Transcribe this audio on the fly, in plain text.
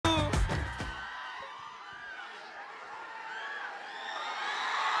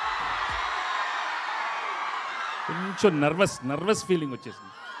కొంచెం nervous feeling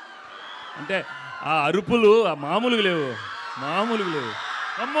వచ్చేసింది. అంటే ఆ అరుపులు ఆ మామూలుగా లేవు.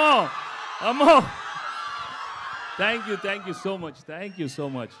 అమ్మో థ్యాంక్ యూ సో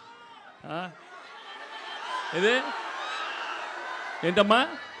మచ్. ఇదే ఏంటమ్మా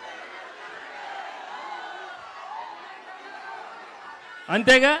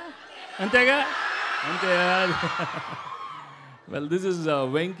అంతేగా. Well, this is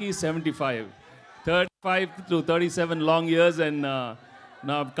Venki, 75. 35 to 37 long years, and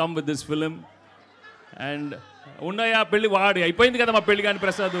now I've come with this film. And ఉన్నాయా పెళ్ళి వాడి అయిపోయింది కదా మా పెళ్ళి కాని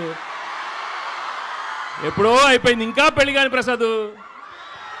ప్రసాద్, ఎప్పుడో అయిపోయింది, ఇంకా పెళ్ళి కాని ప్రసాద్.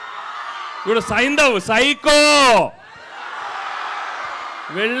 ఇప్పుడు సైంధవ్ సైకో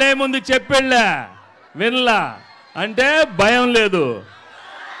వెళ్ళే ముందు చెప్పెళ్ళా వినలా అంటే భయం లేదు.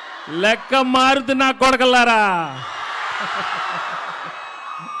 లెక్క మారుతు నా కొడకల్లారా.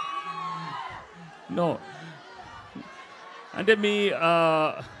 నో అంటే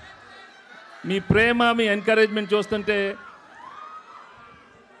మీ ప్రేమ మీ ఎంకరేజ్మెంట్ చూస్తుంటే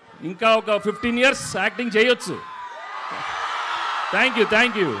ఇంకా ఒక 15 years యాక్టింగ్ చేయొచ్చు.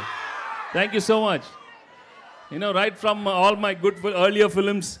 Thank you so much. Right from all my good earlier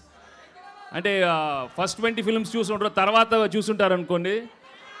films, అంటే ఫస్ట్ 20 films చూసుంటారు, తర్వాత చూసుంటారు అనుకోండి.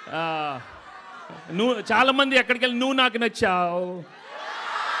 చాలామంది ఎక్కడికి వెళ్ళి నువ్వు నాకు నచ్చావు,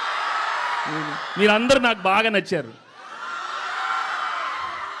 మీరందరూ నాకు బాగా నచ్చారు.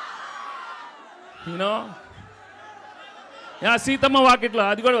 సీతమ్మ వాకిట్లో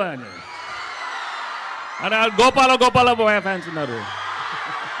అది కూడా అని గోపాల ఫ్యాన్స్ ఉన్నారు.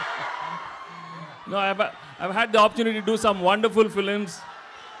 I've had the opportunity to do some wonderful films,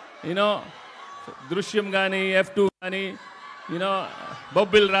 దృశ్యం కానీ, F2 కానీ,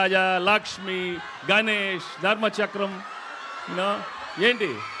 బొబ్బిల్ రాజా, లక్ష్మి, గణేష్, ధర్మచక్రం, ఏంటి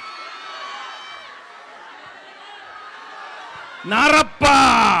నారప్ప,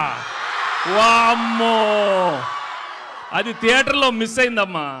 వామ్మో అది థియేటర్లో మిస్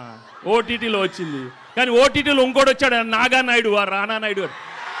అయిందమ్మా, ఓటీటీలో వచ్చింది. కానీ ఓటీటీలో ఇంకోటి వచ్చాడు, నాగానాయుడు, రానా నాయుడు.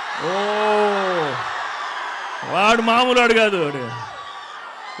 ఓ వాడు మామూలు వాడు కాదు, వాడు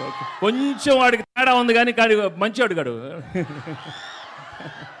కొంచెం వాడికి తేడా ఉంది, కానీ మంచివాడు కాడు.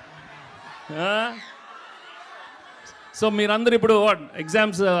 సో మీరందరూ ఇప్పుడు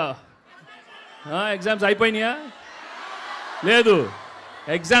ఎగ్జామ్స్ అయిపోయినాయా? లేదు,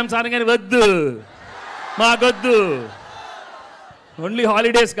 ఎగ్జామ్స్ అనగానే వద్దు, మాకొద్దు, ఓన్లీ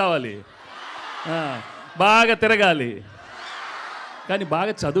హాలిడేస్ కావాలి, బాగా తిరగాలి. కానీ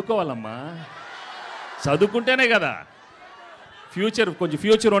బాగా చదువుకోవాలమ్మా, చదువుకుంటేనే కదా కొంచెం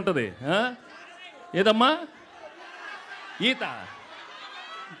ఫ్యూచర్ ఉంటుంది. ఏదమ్మా ఈత,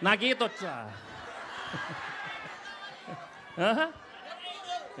 నాకు ఈత వచ్చా?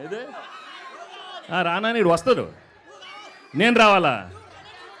 ఏదే రానా నీడు వస్తాడు, నేను రావాలా?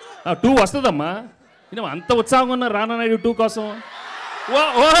 2 వస్తుందమ్మా. అంత ఉత్సాహంగా ఉన్నా రానా నాయుడు 2 కోసం.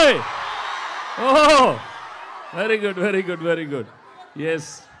 ఓహో వెరీ గుడ్.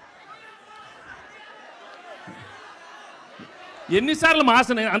 ఎస్, ఎన్నిసార్లు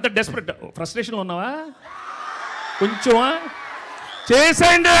మాసనే అంత డెస్పరేట్ ఫ్రస్ట్రేషన్లో ఉన్నావా? కొంచెమా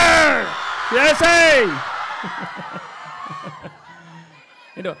చేసేయండి,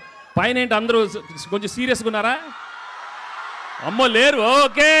 పైన ఏంటి అందరూ కొంచెం సీరియస్గా ఉన్నారా? అమ్మో లేరు,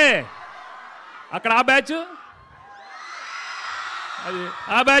 ఓకే. అక్కడ ఆ బ్యాచ్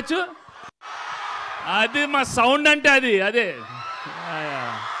అది మా సౌండ్ అంటే అదే.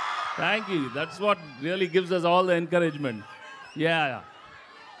 Thank you, that's what really gives us all the encouragement. Yeah.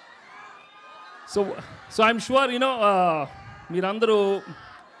 So I'm sure మీరందరూ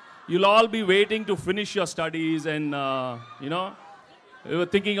you'll all be waiting to finish your studies and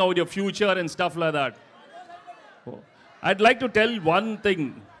thinking about your future and stuff like that. I'd like to tell one thing.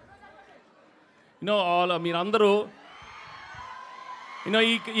 all మీరందరూ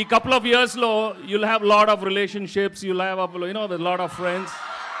ఈ couple of years లో you'll have lot of relationships, you'll have a lot of friends.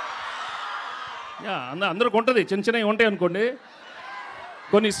 అందరికి ఉంటుంది, చిన్నవి ఉంటాయి అనుకోండి,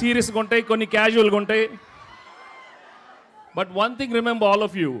 కొన్ని సీరియస్గా ఉంటాయి, కొన్ని క్యాజువల్గా ఉంటాయి. But one thing remember all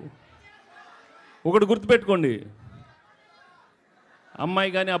of you, ఒకటి గుర్తుపెట్టుకోండి, అమ్మాయి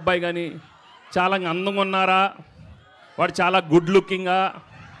కానీ అబ్బాయి కానీ చాలా అందంగా ఉన్నారా, వాడు చాలా గుడ్ లుకింగా,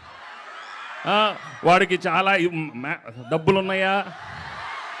 వాడికి చాలా డబ్బులు ఉన్నాయా,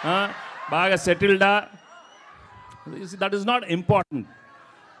 బాగా సెటిల్డా, that is not important.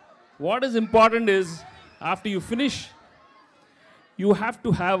 What is important is, after you finish, you have to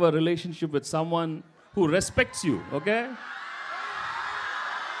have a relationship with someone who respects you, okay?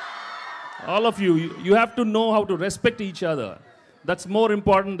 All of you have to know how to respect each other. That's more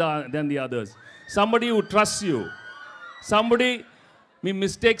important than the others. Somebody who trusts you, somebody, me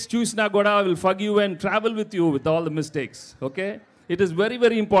mistakes choosna goda, I will forgive you and travel with you with all the mistakes. Okay? It is very,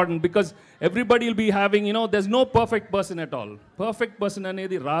 very important because everybody will be having, there's no perfect person at all. Perfect person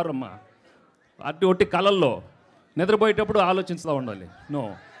anedi rarama. Atti otti kalallo. Nidrapoyetappudu aalochinchita undali.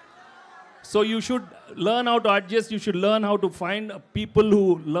 No. So you should learn how to adjust. You should learn how to find people who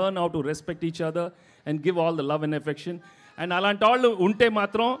learn how to respect each other and give all the love and affection. And alanti vallu unte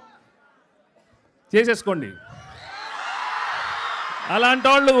matram చేసేసుకోండి. అలాంటి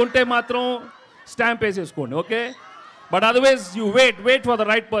వాళ్ళు ఉంటే మాత్రం stamp వేసేసుకోండి. Okay? But otherwise you wait for the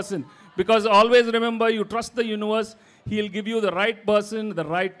right person, because always remember you trust the universe. He will give you the right person the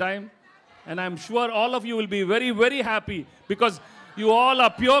right time, and I'm sure all of you will be very very happy because you all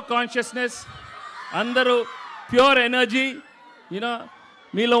are pure consciousness. అందరూ pure energy.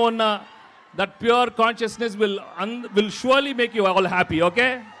 మీలో ఉన్న that pure consciousness will surely make you all happy. Okay?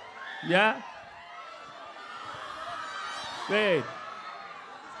 Yeah. Wait.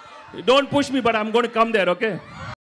 Don't push me, but I'm going to come there, okay?